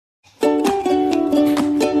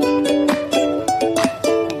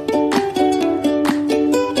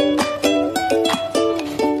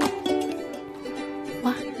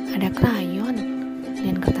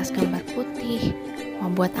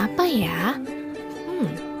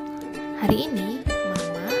Hari ini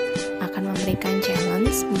Mama akan memberikan challenge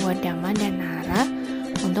buat Dama dan Nara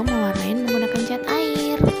untuk mewarnai menggunakan cat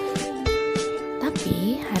air. Tapi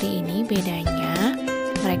hari ini bedanya,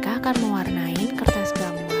 mereka akan mewarnai kertas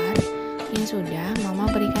gambar yang sudah Mama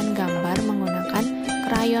berikan gambar menggunakan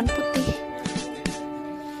crayon putih.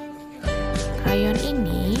 Crayon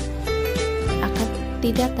ini akan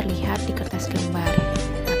tidak terlihat di kertas gambar,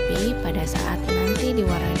 tapi pada saat nanti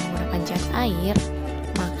diwarnai menggunakan cat air,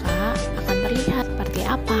 maka akan terlihat seperti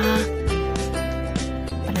apa.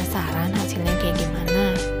 Penasaran hasilnya kayak gimana?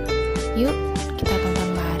 Yuk kita tonton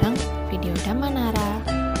bareng video Dama Nara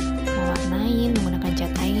mewarnai menggunakan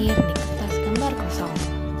cat air di kertas gambar kosong.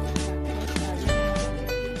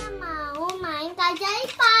 Kita mau main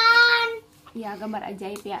keajaiban. Ya, gambar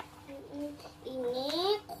ajaib ya.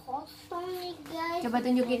 Ini kosong nih guys. Coba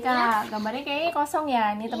tunjukin Kak, gambarnya kayaknya kosong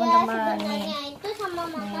ya nih teman-teman. Sebenarnya itu sama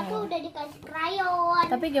mama tuh udah dikasih crayon.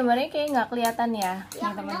 Tapi gambarnya kayak nggak kelihatan ya, Ya nih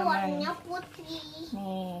karena teman-teman. warnanya putih.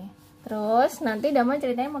 Nih, terus nanti Dama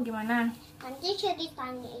ceritanya mau gimana? Nanti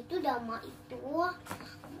ceritanya itu Dama itu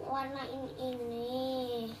warnain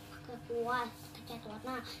ini pakai kuas, cat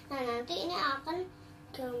warna. Nah nanti ini akan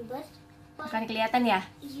gambar. Akan kelihatan ya?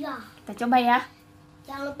 Iya. Kita coba ya.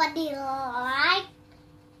 Jangan lupa di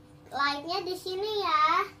like-nya di sini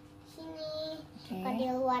ya, sini. Oke. Di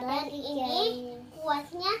luar dan ini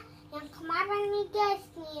kuasnya yang kemarin nih guys,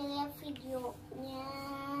 nih lihat videonya.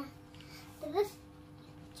 Terus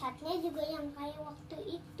catnya juga yang kayak waktu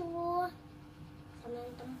itu, sama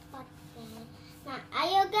yang tempatnya. Nah,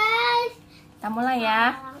 ayo guys. Kita mulai ya.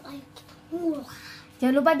 Sekarang ayo kita mulai.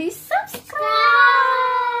 Jangan lupa di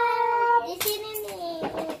subscribe. Di sini nih.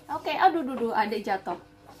 Oke, aduh ada jatuh.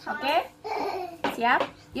 Oke, siap?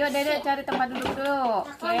 Yuk Dede cari tempat duduk dulu.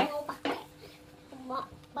 Oke, Mau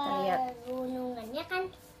pakai lihat. gunungannya kan.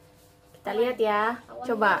 kita lihat ya.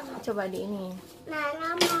 Coba di ini. Nana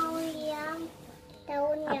mau yang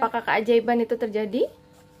daunnya. Apakah keajaiban itu terjadi?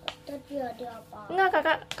 Terjadi apa? Enggak,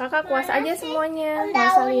 kakak kuas aja semuanya. Nggak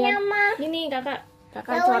usah daunnya, lihat. Ma? Gini kakak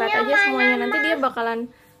Daunnya coret aja mana, semuanya. Nanti Ma? dia bakalan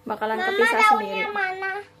Mama, kepisah daunnya sendiri.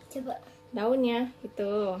 mana? Coba. Daunnya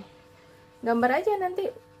itu gambar aja, nanti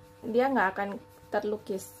dia nggak akan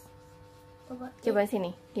terlukis. Coba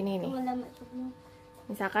sini, gini nih.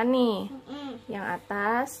 Misalkan nih, yang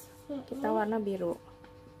atas kita warna biru.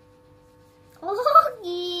 Oh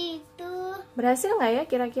gitu. Berhasil nggak ya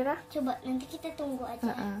kira-kira? Coba nanti kita tunggu aja.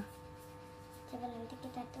 Heeh. Coba nanti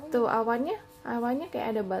kita tunggu. Tuh awannya kayak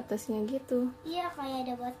ada batasnya gitu. Iya kayak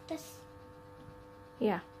ada batas.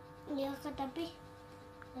 Ya, Iya kan tapi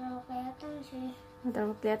kalau kelihatan sih. nggak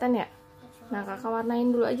terlalu kelihatan ya. Nah kakak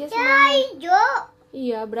warnain dulu aja Ya semuanya. hijau.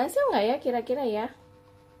 Iya, berhasil nggak ya kira-kira ya?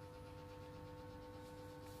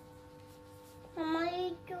 Sama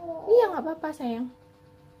hijau. Iya, nggak apa-apa sayang.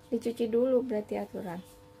 Dicuci dulu berarti aturan.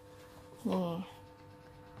 Nih,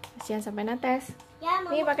 kasihan sampai netes. Ya,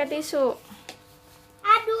 Mama. Nih pakai tisu.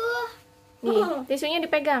 Aduh. Nih, tisunya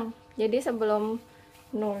dipegang. Jadi sebelum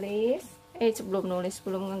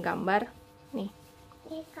ngegambar, nih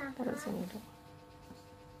Ini kakak. taruh sini dulu.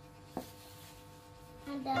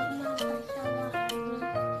 Ada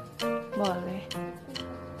masalahnya. Boleh.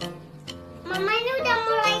 Mama ini udah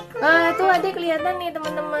mulai Ah, tuh ada kelihatan nih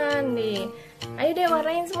teman-teman. Nih, ayo deh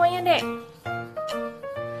warnain semuanya deh.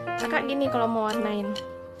 Kakak gini kalau mau warnain.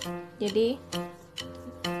 Jadi,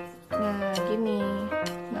 nah gini,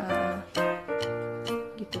 nah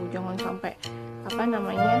gitu. Jangan sampai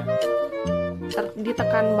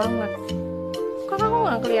ditekan banget. Kakak kok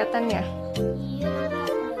nggak kelihatan ya? Iya.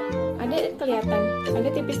 Ada kelihatan, ada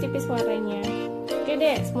tipis-tipis warnanya. Oke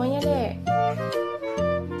deh, semuanya deh.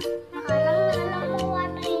 Sekarang Nana mau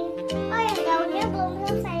warnain. Oh yang daunnya belum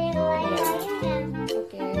selesai, yang lain-lainnya.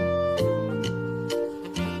 Oke.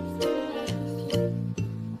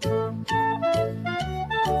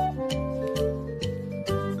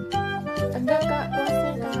 Tegak kak,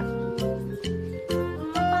 kuasnya kak.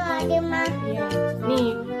 Mama ada mah. Iya. Nih,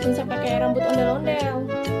 bisa pakai rambut ondel-ondel.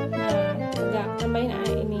 Nah, tegak. Tambahin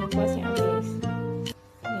ini kuasnya habis.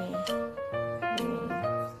 Nih. Nih.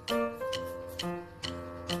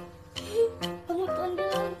 Kamu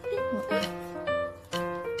tunduk.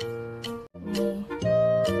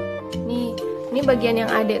 Ini bagian yang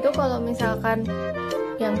adek tuh kalau misalkan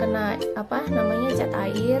yang kena cat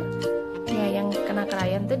air, ya yang kena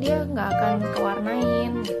crayon tuh dia nggak akan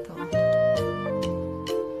kewarnain gitu.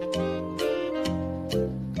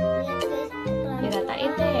 Lihat guys, pelan-pelan.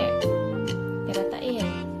 Diratain deh,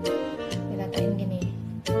 diratain gini.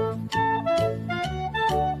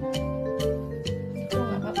 Itu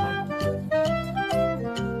nggak apa-apa.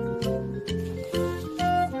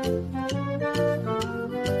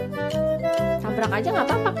 banyak aja nggak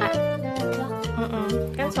apa-apa Kak.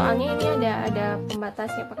 Kan soalnya ini ada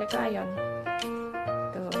pembatasnya pakai crayon.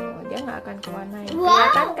 Tuh, dia nggak akan kewarnain.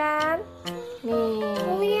 Kelihatan kan? Nih,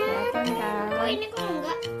 kelihatan kan? Oh ini kok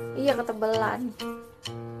enggak? Iya, ketebelan.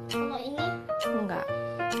 Kalau ini? Enggak.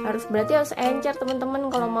 Berarti harus encer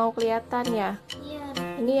teman-teman kalau mau kelihatan ya. Iya.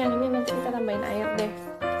 Ini nanti kita tambahin air deh.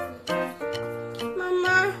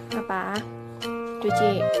 Mama. Apa?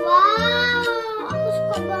 Cuci. Wow, aku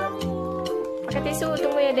suka banget. Pakai tisu,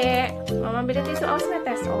 tunggu ya Dek. Mama ambilin tisu, awas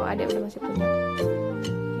netes. Oh, Adek udah masih punya.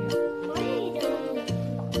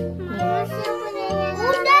 Mama siapa punyanya?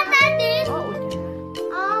 Udah tadi. Oh, udah.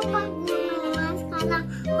 Oh, pegunungan sekarang.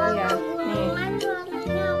 Kalau pegunungan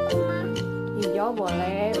warnanya apa, Ma? Hijau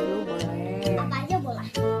boleh, blue boleh. Apa aja boleh.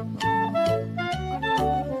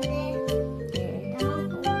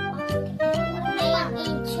 Warna yang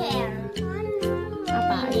encer.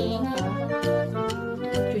 Apa ini?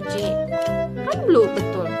 Cuci. Kan blue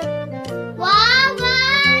betul. Wow,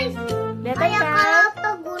 guys. Lihat Kayak kan? kalau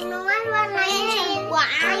pegunungan warnanya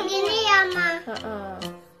gini ya, Ma. Heeh.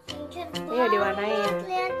 Encer Iya, diwarnain.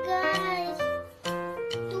 Lihat, guys.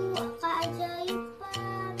 Tuh,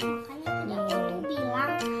 keajaiban. Makanya tadi aku tuh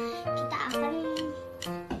bilang kita akan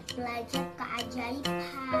belajar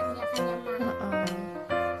keajaiban, ya kan ya, Ma? Heeh.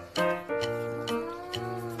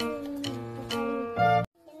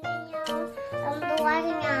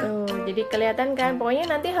 Tuanya. Tuh, jadi kelihatan kan? Pokoknya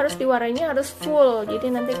nanti harus diwarnainya harus full.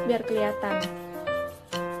 Jadi nanti biar kelihatan.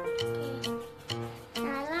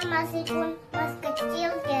 Nara meskipun masih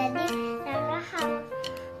kecil jadi Nara harus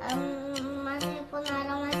meskipun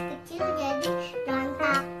Nara masih kecil jadi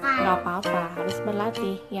berantakan. Nggak apa-apa, harus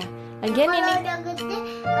berlatih ya. Lagian Kalau ini udah gede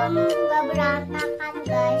nggak berantakan,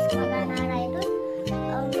 guys. Kalau Nara itu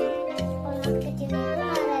kalau masih kecil itu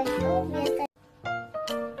Nara itu biasa.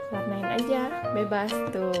 warnain aja, bebas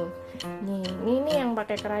tuh. Ini yang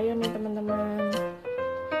pakai crayon nih teman-teman.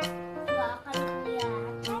 Nggak akan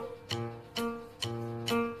kelihatan.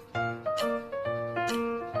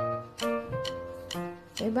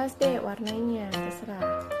 Bebas deh warnainya,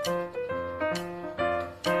 terserah.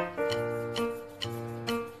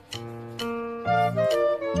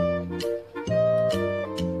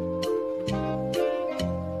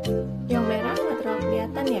 Yang merah nggak terlalu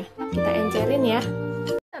kelihatan ya. Kita encerin ya.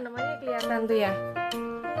 Namanya kelihatan tuh ya.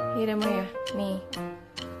 Ini Dama ya. Nih.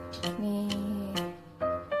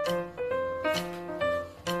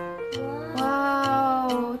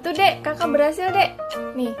 Wow. Tuh Dek, kakak berhasil Dek.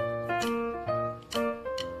 Nih.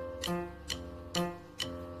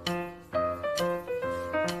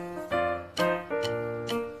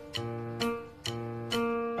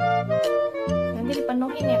 Nanti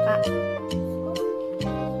dipenuhin ya Kak.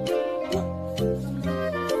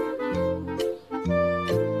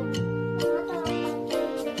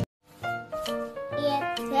 Lihat,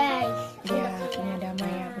 guys. Ya, punya Dama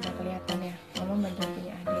ya, udah kelihatan ya. Mama bantu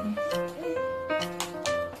punya adik deh.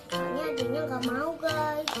 Soalnya adiknya nggak mau,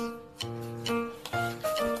 guys.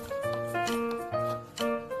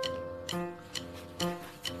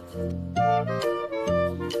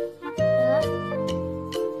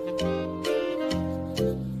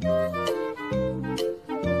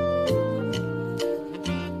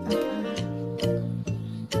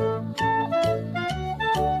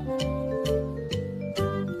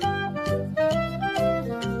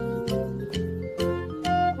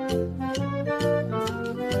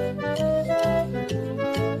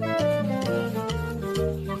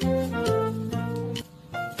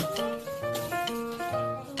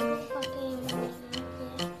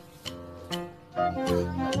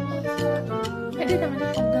 Dia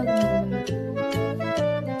tangannya pegal teman-teman.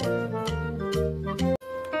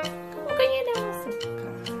 Kamu kayaknya udah masuk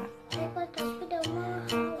Kak. Tapi udah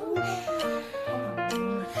mahal.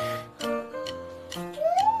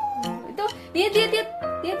 Itu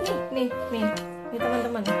lihat nih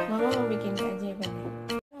teman-teman. Mama mau bikin keajaiban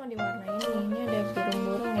nih. Mau diwarnain nih. Ini ada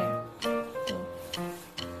burung-burung ya. Tuh.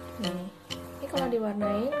 Nih. Ini kalau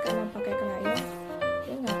diwarnain karena pakai crayon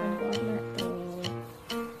dia nggak akan kewarna tuh.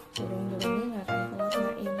 Burung-burungnya nggak akan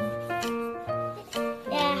kewarnain.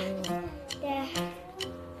 Dah.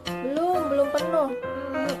 Belum penuh.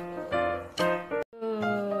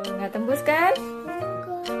 Nggak tembus kan?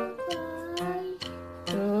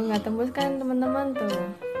 Tuh, nggak tembus kan teman-teman tuh.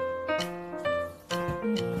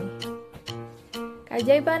 Nih.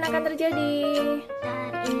 Keajaiban akan terjadi.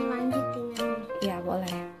 Ntar ini lanjutin nanti. Ya,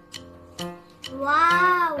 boleh.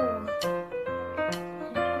 Wow.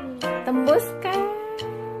 Tembus kan?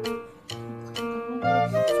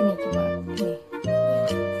 Sini coba. Nih.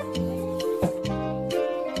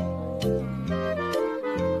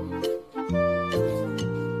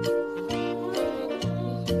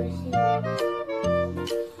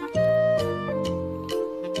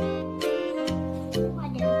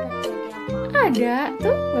 Enggak, tuh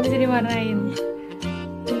nggak bisa diwarnain.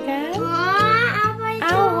 Ini kan Apa itu?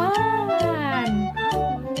 awan.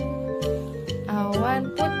 Awan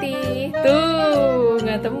putih. Tuh,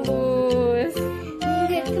 nggak tembus.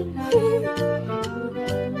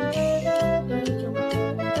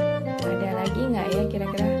 Ada lagi nggak ya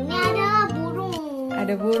kira-kira? Ini ada burung.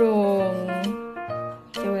 Ada burung.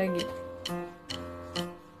 Coba lagi.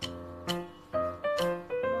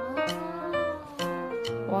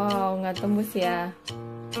 Wow, nggak tembus ya.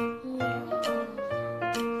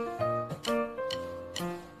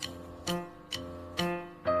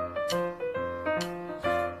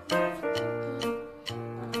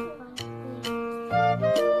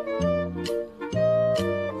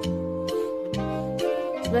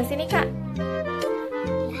 Sebelah sini, Kak.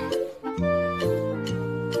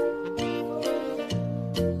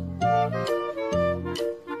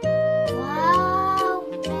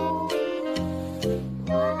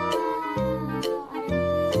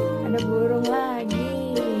 Ada burung lagi.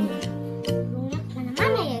 Burungnya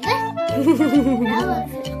kemana-mana ya guys?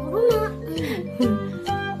 Burung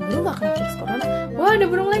gak kena virus corona. Wah, ada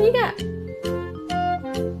burung lagi, Kak.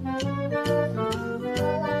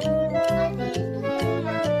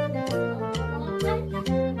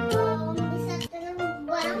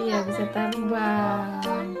 Iya, bisa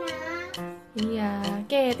terbang. Iya,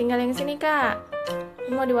 oke, tinggal yang sini, Kak.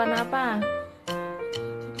 Ini mau di warna apa?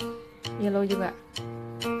 Yellow juga.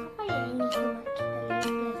 Apa ya ini? Coba kita lihat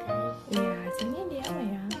ya guys. Iya, hasilnya dia apa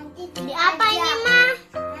ya? Jadi apa ini mah?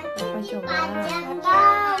 Apa coba? Nggak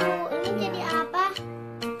tahu. Ini jadi apa?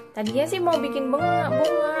 Tadinya sih mau bikin bunga,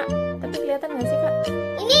 tapi kelihatan nggak sih, Kak?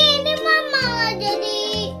 Ini mah malah jadi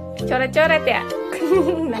Coret-coret ya?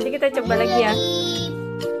 Nanti kita coba lagi ya.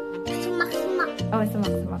 Semak-semak. Oh,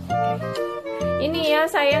 semak-semak. Oke. Ini ya,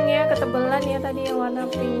 sayang ya, ketebelan ya tadi yang warna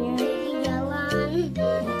pinknya. Di jalan. Hmm.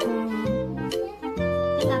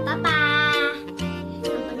 Tapi nggak apa-apa.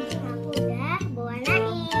 Yang penting aku udah bawain.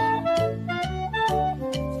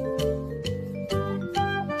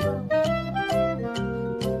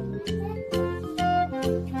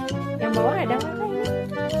 Yang bawah ada nggak, Kak, ini?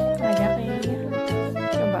 Ada kayaknya.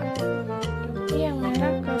 Coba. Ini yang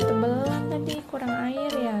merah ketebelan tadi, kurang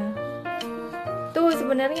air ya. Tuh,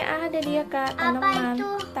 sebenarnya ada dia, Kak, Apa tanaman. itu?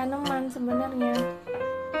 Tanaman sebenarnya.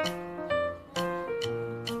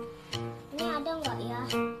 Ini ada nggak ya?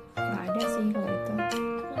 Nggak ada sih kalau itu.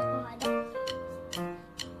 Kenapa nggak ada?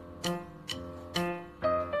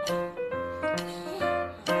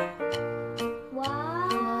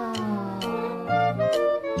 Wow.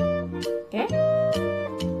 Oke.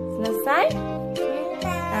 Selesai?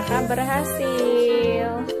 Kakak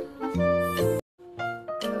berhasil.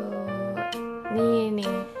 Tuh. Nih.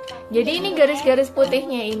 Jadi ini garis-garis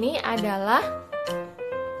putihnya ini adalah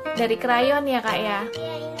dari krayon ya, Kak ya?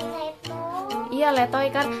 Ya ini leto. Iya, letoy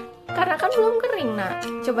kan. Karena kan belum kering, Nak.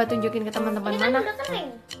 Coba tunjukin ke teman-teman Ini kan mana? udah kering.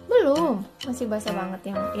 Belum. Masih basah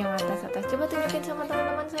banget yang atas-atas. Coba tunjukin sama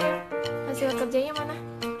teman-teman saya. Hasil kerjanya mana?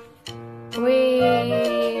 Wih,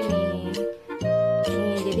 nih.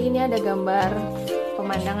 Nih, jadi ini ada gambar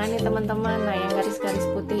pemandangan nih teman-teman. Nah, yang garis-garis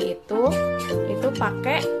putih itu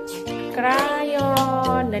pakai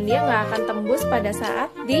krayon dan dia nggak akan tembus pada saat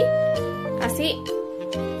dikasih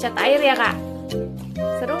cat air ya, Kak.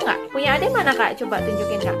 Seru nggak? Punya adek mana, Kak? Coba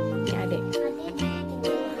tunjukin, Kak. Punya adek.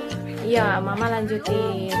 Iya, Mama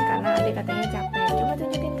lanjutin karena adek katanya capek. Coba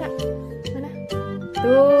tunjukin, Kak. Mana?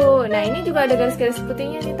 Tuh, nah ini juga ada garis-garis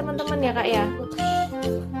putihnya nih teman-teman ya, Kak ya.